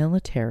you're in the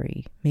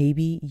military.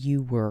 Maybe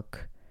you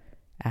work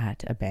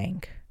at a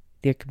bank.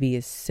 It could be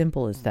as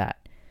simple as that.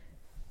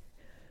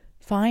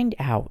 Find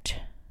out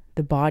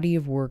the body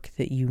of work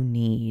that you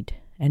need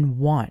and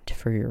want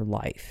for your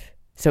life.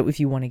 So if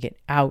you want to get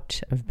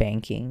out of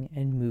banking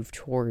and move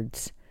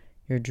towards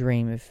your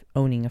dream of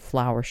owning a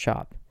flower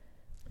shop,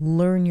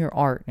 learn your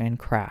art and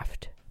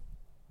craft.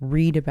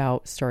 Read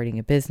about starting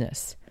a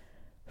business.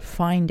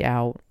 Find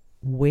out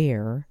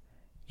where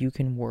you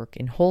can work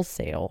in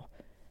wholesale.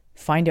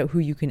 Find out who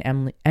you can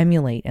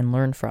emulate and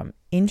learn from.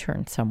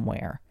 Intern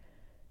somewhere.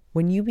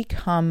 When you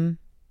become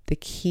the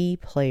key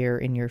player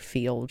in your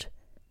field,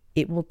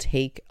 it will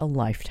take a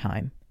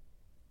lifetime.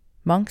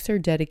 Monks are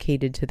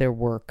dedicated to their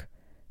work,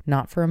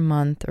 not for a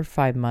month or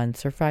 5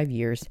 months or 5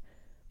 years,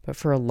 but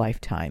for a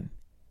lifetime.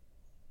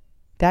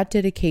 That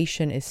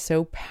dedication is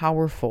so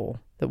powerful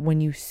that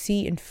when you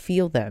see and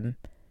feel them,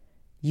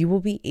 you will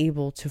be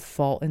able to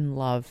fall in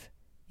love,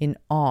 in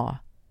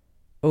awe,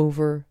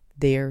 over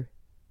their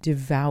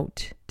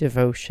devout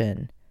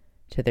devotion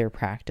to their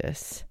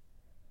practice.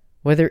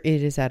 Whether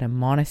it is at a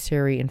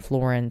monastery in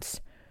Florence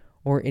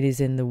or it is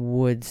in the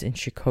woods in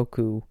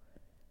Shikoku,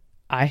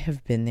 I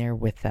have been there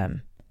with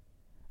them.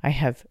 I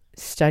have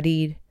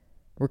studied,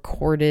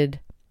 recorded,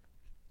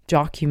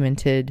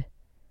 documented,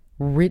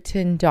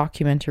 written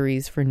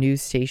documentaries for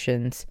news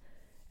stations,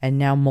 and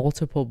now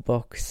multiple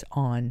books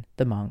on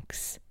the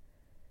monks.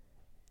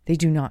 They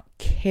do not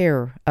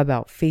care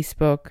about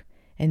Facebook,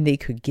 and they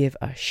could give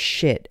a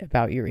shit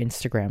about your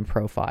Instagram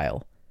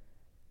profile.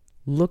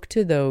 Look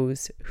to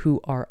those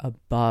who are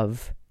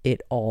above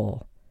it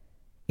all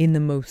in the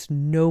most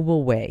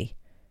noble way.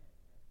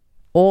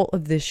 All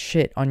of this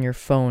shit on your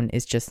phone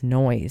is just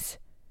noise.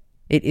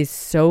 It is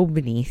so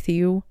beneath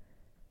you.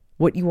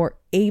 What you are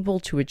able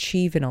to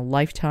achieve in a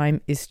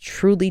lifetime is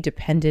truly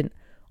dependent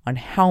on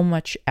how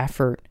much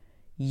effort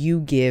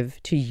you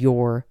give to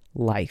your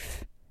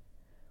life.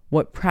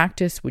 What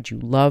practice would you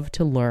love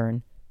to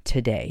learn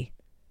today?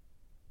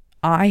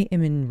 I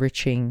am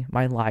enriching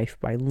my life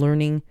by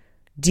learning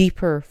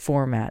deeper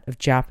format of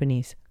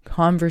Japanese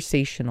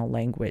conversational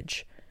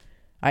language.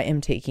 I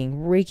am taking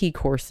Reiki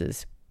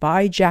courses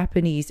by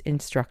Japanese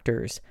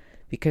instructors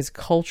because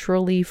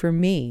culturally for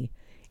me,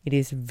 it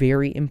is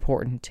very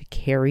important to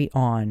carry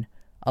on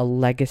a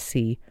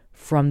legacy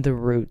from the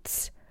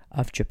roots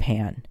of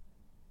Japan.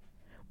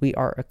 We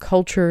are a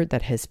culture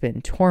that has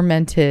been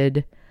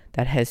tormented,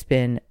 that has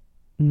been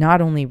not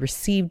only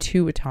received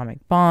 2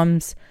 atomic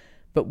bombs,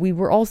 but we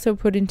were also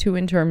put into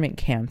internment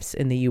camps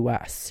in the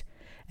US.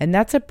 And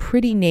that's a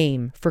pretty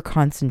name for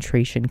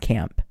concentration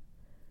camp.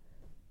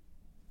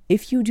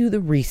 If you do the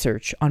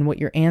research on what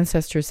your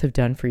ancestors have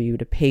done for you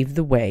to pave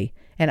the way,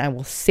 and I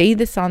will say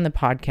this on the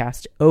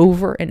podcast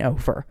over and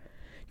over,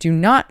 do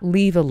not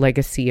leave a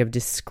legacy of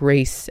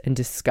disgrace and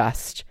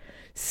disgust,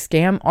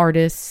 scam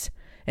artists,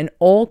 and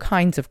all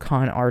kinds of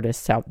con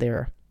artists out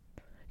there.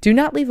 Do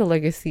not leave a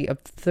legacy of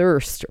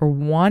thirst or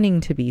wanting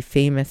to be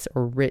famous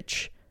or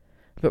rich,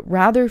 but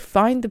rather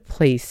find the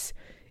place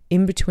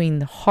in between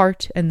the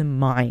heart and the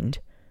mind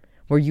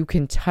where you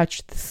can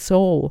touch the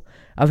soul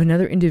of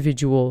another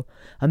individual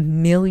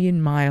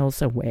 1,000,000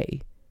 miles away.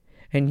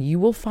 And you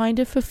will find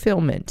a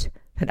fulfillment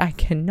that I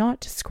cannot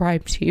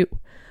describe to you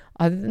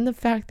other than the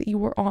fact that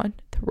you are on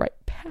the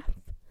right path.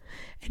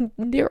 And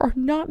there are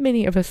not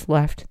many of us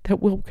left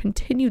that will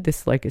continue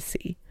this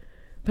legacy.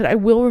 But I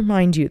will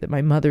remind you that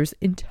my mother's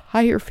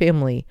entire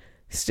family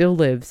still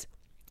lives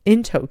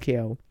in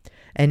Tokyo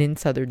and in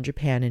southern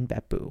Japan in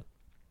Beppu.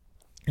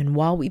 And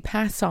while we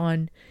pass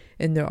on,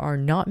 and there are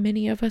not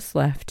many of us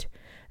left,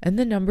 and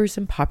the numbers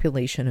and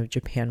population of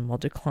Japan will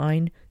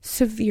decline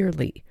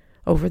severely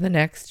over the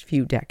next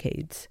few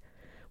decades,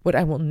 What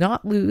I will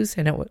not lose,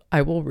 and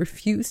I will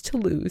refuse to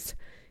lose,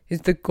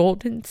 is the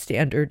golden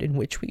standard in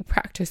which we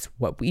practice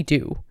what we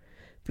do,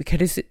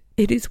 because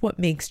it is what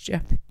makes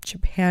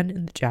Japan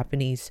and the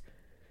Japanese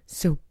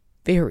so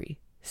very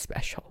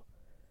special.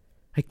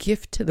 A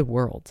gift to the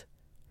world.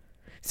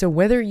 So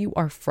whether you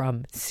are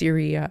from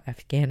Syria,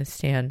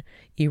 Afghanistan,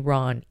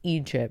 Iran,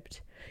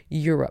 Egypt,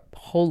 Europe,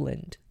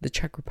 Poland, the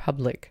Czech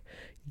Republic,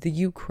 the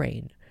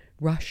Ukraine,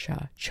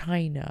 Russia,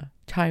 China,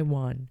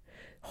 Taiwan,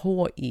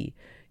 Hawaii,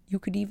 you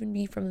could even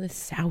be from the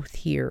South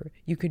here.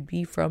 You could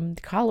be from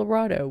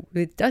Colorado.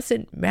 It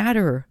doesn't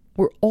matter.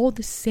 We're all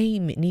the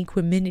same in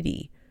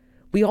equanimity.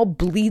 We all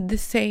bleed the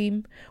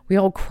same. We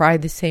all cry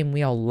the same.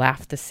 We all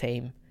laugh the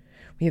same.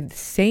 We have the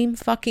same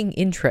fucking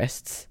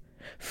interests.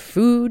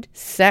 Food,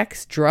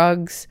 sex,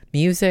 drugs,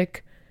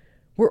 music.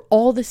 We're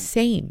all the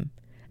same.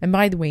 And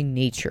by the way,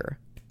 nature.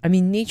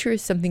 Nature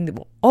is something that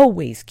will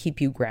always keep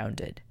you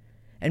grounded.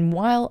 And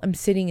while I'm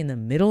sitting in the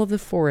middle of the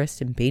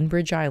forest in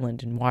Bainbridge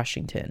Island in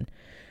Washington,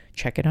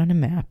 check it on a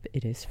map.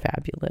 It is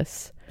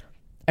fabulous.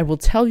 I will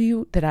tell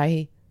you that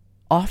I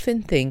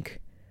often think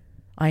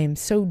I am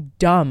so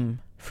dumb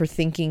for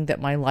thinking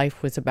that my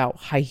life was about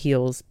high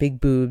heels, big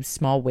boobs,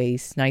 small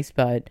waist, nice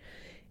butt,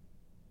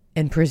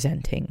 and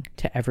presenting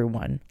to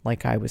everyone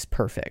like I was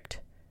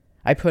perfect.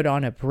 I put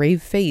on a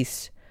brave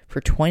face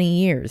for 20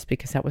 years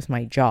because that was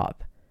my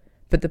job.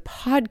 But the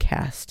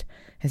podcast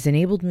has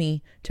enabled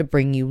me to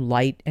bring you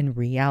light and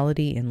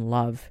reality and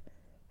love.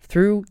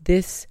 Through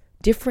this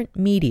different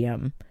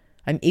medium,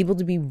 I'm able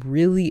to be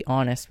really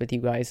honest with you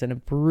guys in a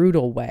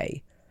brutal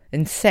way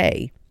and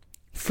say,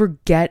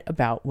 forget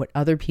about what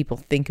other people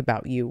think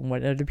about you and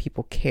what other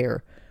people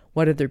care,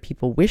 what other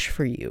people wish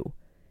for you.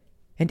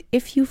 And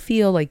if you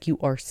feel like you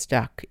are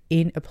stuck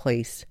in a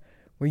place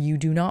where you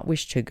do not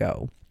wish to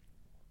go,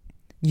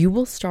 you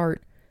will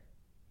start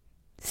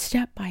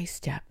step by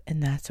step,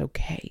 and that's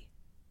okay.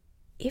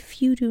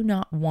 If you do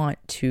not want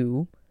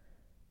to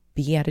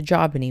be at a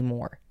job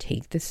anymore,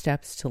 take the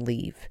steps to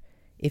leave.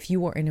 If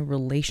you are in a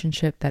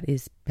relationship that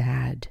is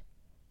bad,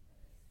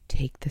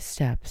 take the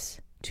steps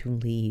to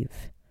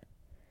leave.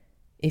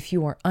 If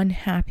you are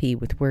unhappy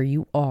with where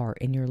you are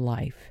in your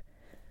life,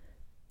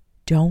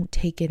 don't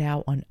take it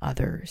out on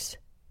others.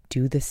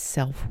 Do the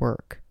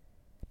self-work.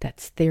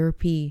 That's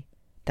therapy.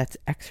 That's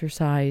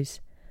exercise.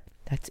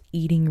 That's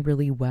eating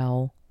really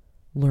well.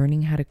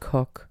 Learning how to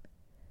cook.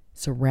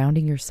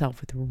 Surrounding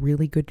yourself with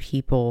really good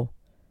people.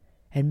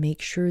 And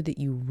make sure that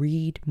you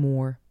read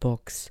more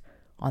books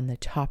on the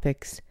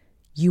topics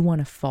you want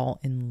to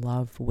fall in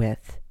love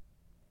with.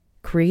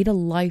 Create a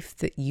life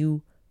that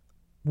you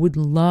would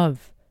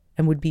love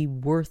and would be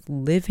worth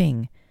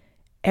living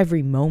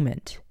every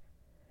moment.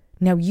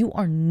 Now, you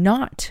are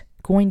not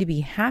going to be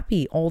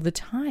happy all the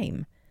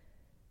time.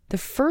 The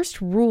first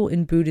rule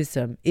in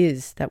Buddhism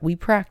is that we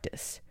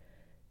practice.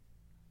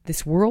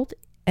 This world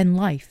and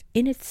life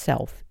in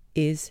itself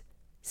is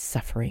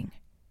suffering,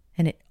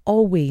 and it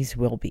always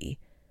will be.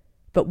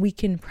 But we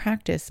can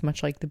practice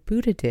much like the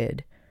Buddha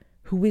did,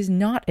 who is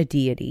not a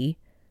deity.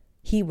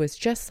 He was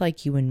just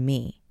like you and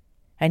me,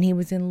 and he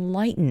was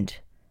enlightened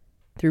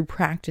through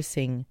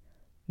practicing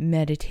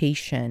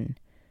meditation,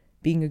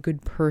 being a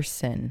good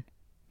person,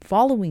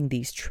 following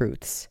these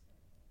truths.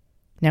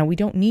 Now, we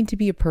don't need to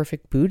be a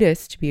perfect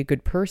Buddhist to be a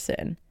good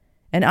person.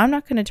 And I'm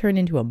not going to turn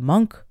into a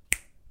monk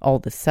all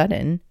of a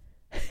sudden.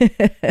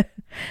 I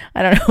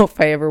don't know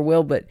if I ever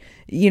will, but,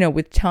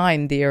 with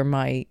time, they are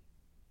my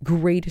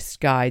greatest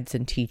guides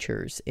and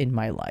teachers in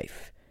my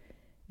life.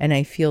 And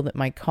I feel that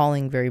my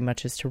calling very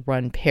much is to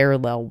run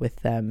parallel with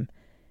them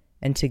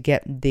and to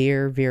get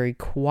their very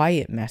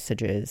quiet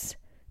messages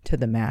to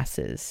the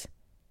masses.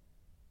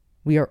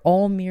 We are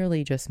all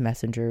merely just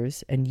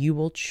messengers, and you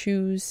will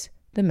choose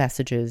the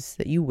messages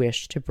that you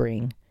wish to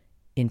bring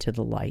into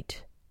the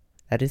light.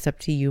 That is up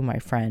to you, my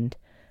friend.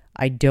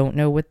 I don't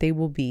know what they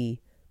will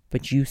be,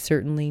 but you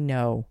certainly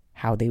know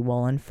how they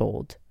will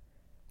unfold.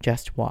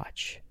 Just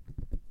watch.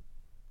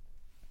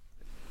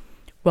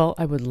 Well,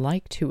 I would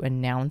like to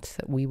announce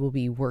that we will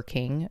be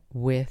working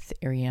with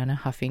Arianna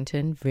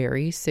Huffington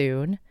very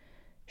soon.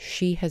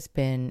 She has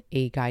been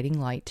a guiding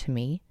light to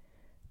me,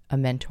 a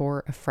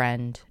mentor, a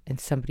friend, and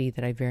somebody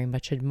that I very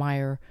much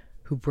admire,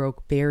 who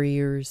broke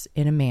barriers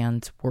in a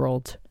man's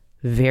world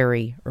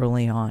very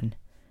early on.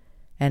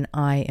 And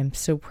I am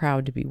so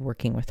proud to be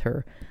working with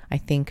her. I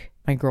thank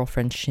my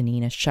girlfriend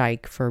Shanina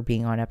Shaikh for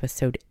being on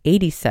episode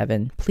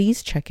 87.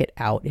 Please check it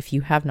out if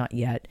you have not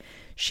yet.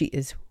 She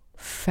is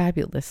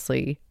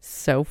fabulously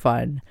so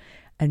fun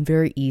and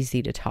very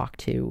easy to talk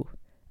to.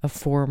 A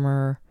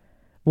former,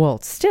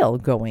 still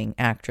going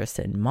actress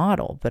and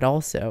model, but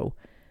also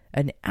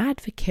an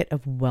advocate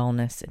of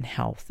wellness and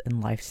health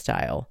and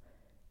lifestyle.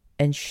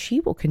 And she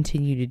will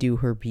continue to do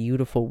her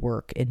beautiful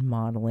work in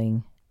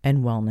modeling and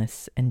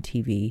wellness and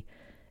TV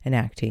and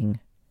acting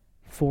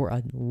for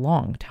a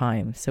long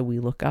time. So we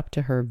look up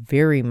to her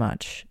very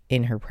much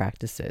in her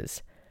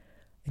practices.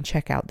 And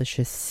check out the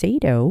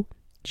Shiseido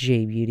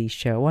J Beauty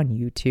Show on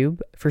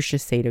YouTube for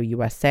Shiseido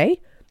USA.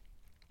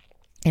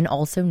 And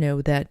also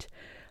know that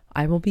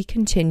I will be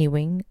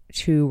continuing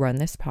to run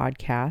this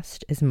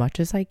podcast as much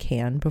as I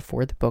can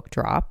before the book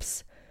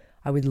drops.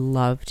 I would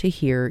love to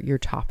hear your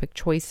topic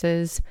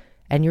choices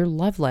and your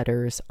love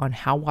letters on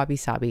how Wabi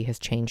Sabi has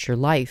changed your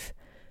life.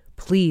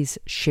 Please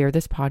share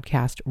this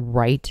podcast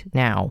right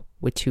now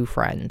with 2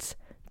 friends.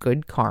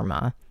 Good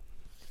karma.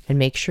 And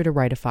make sure to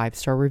write a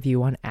 5-star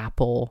review on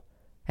Apple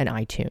and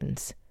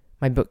iTunes.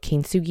 My book,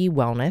 Kintsugi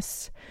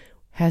Wellness,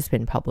 has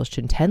been published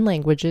in 10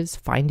 languages.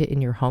 Find it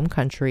in your home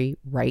country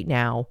right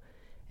now.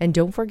 And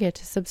don't forget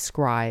to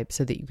subscribe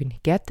so that you can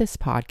get this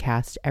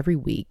podcast every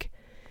week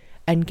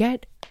and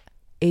get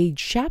a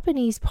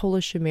Japanese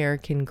Polish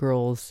American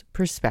girl's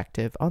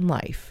perspective on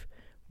life,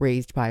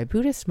 raised by a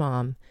Buddhist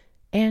mom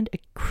and a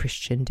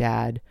Christian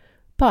dad.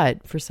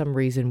 But for some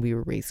reason, we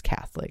were raised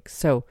Catholic.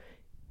 So,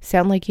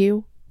 sound like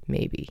you?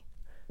 Maybe.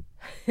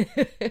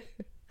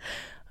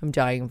 I'm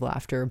dying of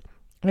laughter.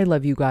 I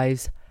love you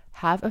guys.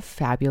 Have a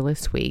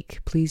fabulous week.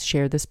 Please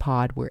share this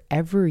pod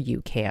wherever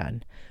you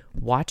can.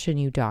 Watch a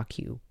new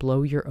docu.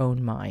 Blow your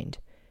own mind.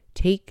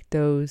 Take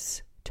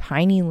those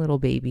tiny little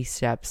baby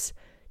steps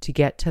to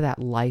get to that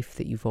life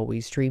that you've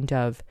always dreamed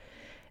of.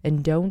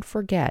 And don't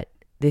forget,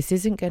 this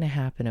isn't going to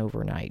happen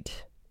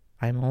overnight.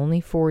 I'm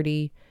only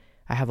 40.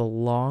 I have a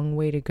long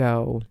way to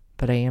go.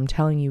 But I am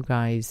telling you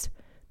guys,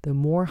 the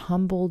more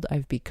humbled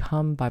I've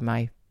become by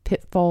my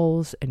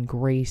pitfalls and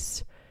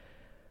grace,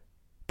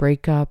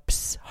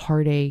 breakups,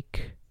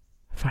 heartache,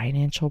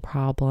 financial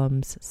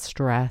problems,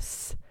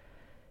 stress,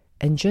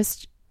 and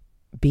just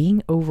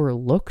being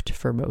overlooked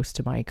for most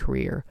of my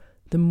career,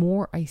 the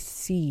more I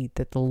see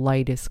that the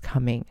light is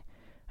coming.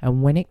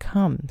 And when it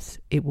comes,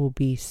 it will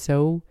be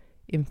so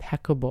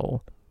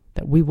impeccable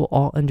that we will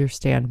all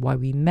understand why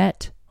we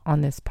met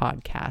on this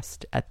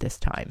podcast at this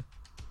time.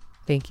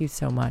 Thank you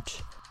so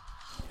much.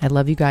 I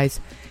love you guys.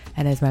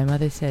 And as my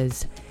mother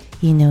says,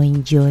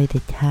 enjoy the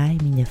time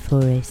in the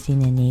forest, in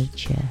the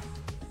nature.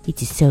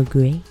 It is so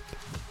great.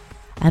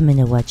 I'm going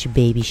to watch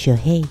baby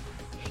Shohei.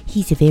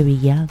 He's very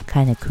young,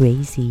 kind of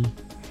crazy.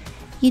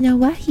 You know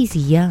what? He's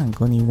young,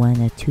 only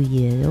 1 or 2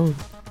 years old.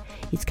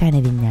 It's kind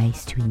of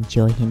nice to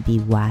enjoy him be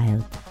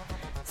wild.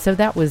 So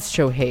that was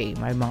Shohei,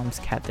 my mom's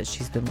cat that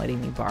she's been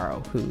letting me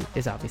borrow, who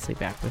is obviously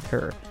back with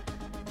her.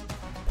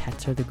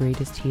 Pets are the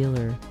greatest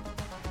healer.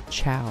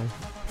 Ciao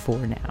for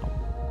now.